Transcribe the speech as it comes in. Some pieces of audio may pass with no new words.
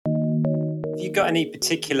Have you got any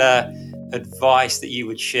particular advice that you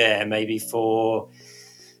would share, maybe for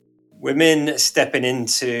women stepping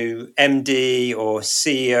into MD or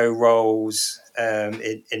CEO roles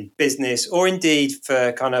in business, or indeed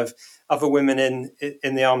for kind of other women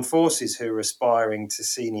in the armed forces who are aspiring to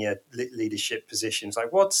senior leadership positions?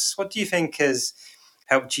 Like, what do you think has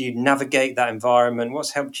helped you navigate that environment?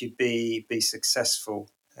 What's helped you be successful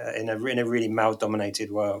in a really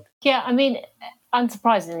male-dominated world? Yeah, I mean,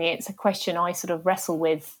 unsurprisingly, it's a question I sort of wrestle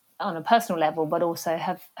with on a personal level, but also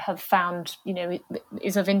have found,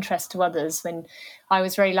 is of interest to others. When I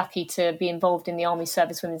was very lucky to be involved in the Army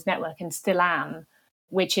Service Women's Network, and still am,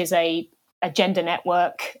 which is a gender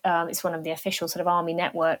network. It's one of the official sort of Army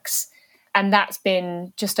networks. And that's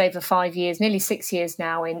been just over 5 years, nearly 6 years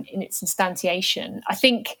now in its instantiation. I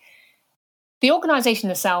think the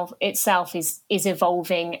organisation itself is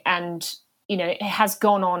evolving, and it has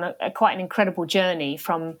gone on quite an incredible journey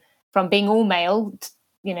from being all male.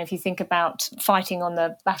 If you think about fighting on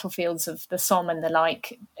the battlefields of the Somme and the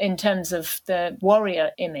like, in terms of the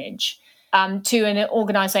warrior image, to an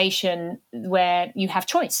organisation where you have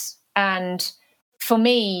choice. And for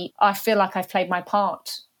me, I feel like I've played my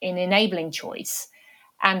part in enabling choice.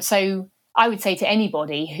 And so I would say to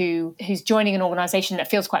anybody who's joining an organisation that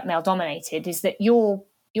feels quite male-dominated is that you're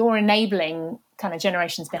enabling kind of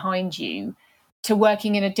generations behind you to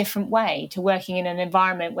working in a different way, to working in an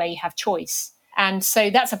environment where you have choice. And so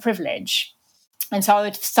that's a privilege. And so I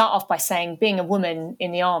would start off by saying being a woman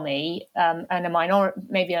in the Army and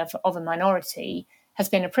maybe of a minority has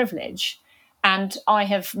been a privilege. And I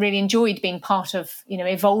have really enjoyed being part of,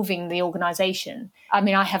 evolving the organisation. I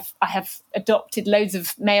mean, I have adopted loads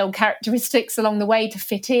of male characteristics along the way to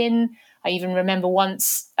fit in. I even remember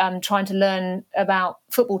once trying to learn about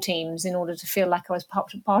football teams in order to feel like I was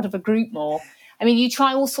part of a group more. I mean, you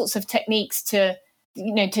try all sorts of techniques to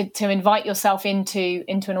invite yourself into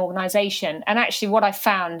an organisation. And actually what I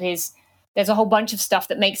found is there's a whole bunch of stuff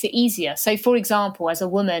that makes it easier. So, for example, as a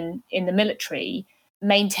woman in the military,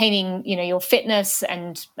 maintaining, your fitness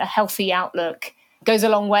and a healthy outlook goes a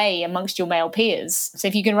long way amongst your male peers. So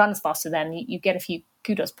if you can run faster than them, you get a few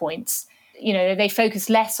kudos points. They focus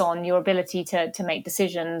less on your ability to make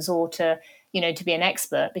decisions or to be an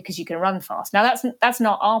expert because you can run fast. Now that's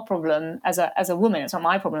not our problem as a woman. It's not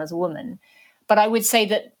my problem as a woman. But I would say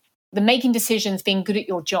that the making decisions, being good at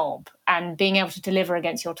your job and being able to deliver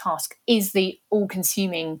against your task is the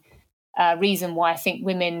all-consuming reason why I think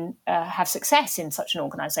women have success in such an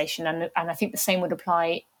organisation. And I think the same would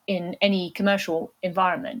apply in any commercial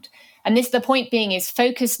environment. And the point being is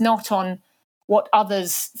focus not on what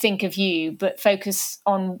others think of you, but focus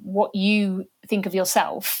on what you think of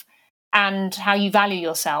yourself and how you value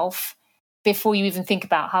yourself before you even think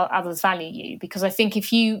about how others value you. Because I think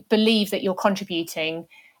if you believe that you're contributing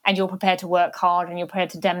and you're prepared to work hard and you're prepared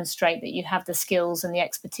to demonstrate that you have the skills and the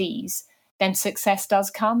expertise, then success does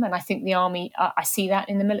come. And I think the Army, I see that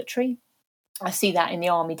in the military. I see that in the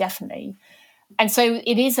Army, definitely. And so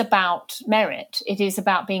it is about merit. It is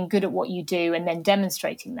about being good at what you do and then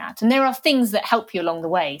demonstrating that. And there are things that help you along the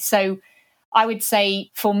way. So I would say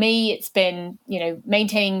for me, it's been,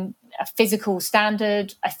 maintaining a physical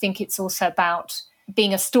standard. I think it's also about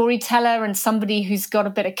being a storyteller and somebody who's got a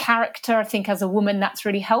bit of character. I think as a woman, that's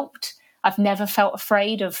really helped. I've never felt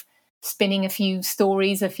afraid of spinning a few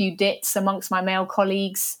stories, a few dits amongst my male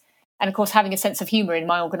colleagues. And of course, having a sense of humour in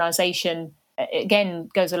my organisation, again,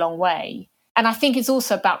 goes a long way. And I think it's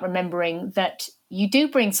also about remembering that you do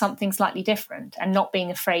bring something slightly different and not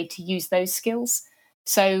being afraid to use those skills.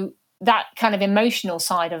 So that kind of emotional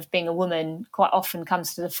side of being a woman quite often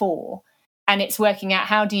comes to the fore. And it's working out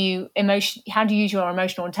how do you use your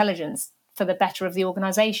emotional intelligence for the better of the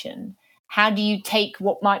organisation? How do you take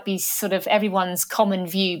what might be sort of everyone's common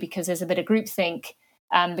view because there's a bit of groupthink,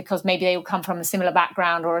 because maybe they all come from a similar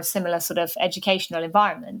background or a similar sort of educational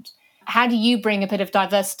environment? How do you bring a bit of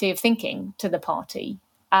diversity of thinking to the party?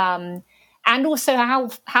 And also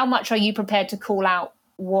how much are you prepared to call out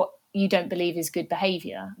what you don't believe is good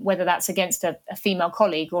behaviour, whether that's against a female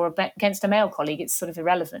colleague or against a male colleague? It's sort of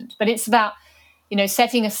irrelevant. But it's about,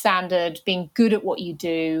 setting a standard, being good at what you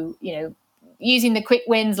do, using the quick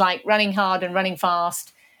wins like running hard and running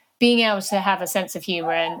fast, being able to have a sense of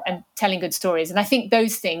humour and telling good stories. And I think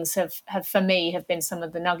those things have for me have been some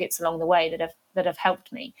of the nuggets along the way that have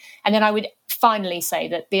helped me. And then I would finally say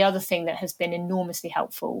that the other thing that has been enormously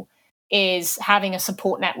helpful is having a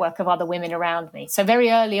support network of other women around me. So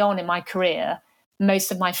very early on in my career,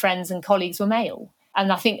 most of my friends and colleagues were male.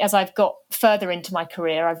 And I think as I've got further into my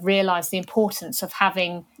career, I've realized the importance of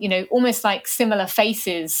having, almost like similar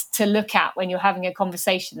faces to look at when you're having a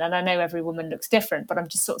conversation. And I know every woman looks different, but I'm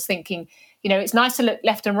just sort of thinking, it's nice to look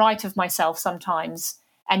left and right of myself sometimes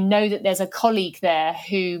and know that there's a colleague there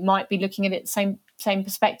who might be looking at it the same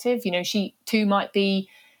perspective. She too might be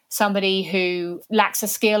somebody who lacks a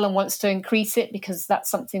skill and wants to increase it because that's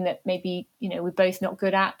something that maybe, we're both not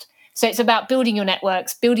good at. So it's about building your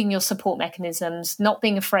networks, building your support mechanisms, not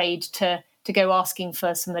being afraid to go asking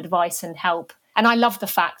for some advice and help. And I love the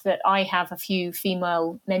fact that I have a few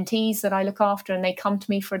female mentees that I look after and they come to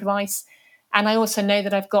me for advice. And I also know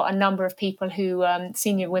that I've got a number of people who,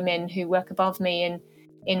 senior women who work above me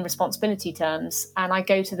in responsibility terms, and I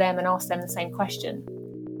go to them and ask them the same question.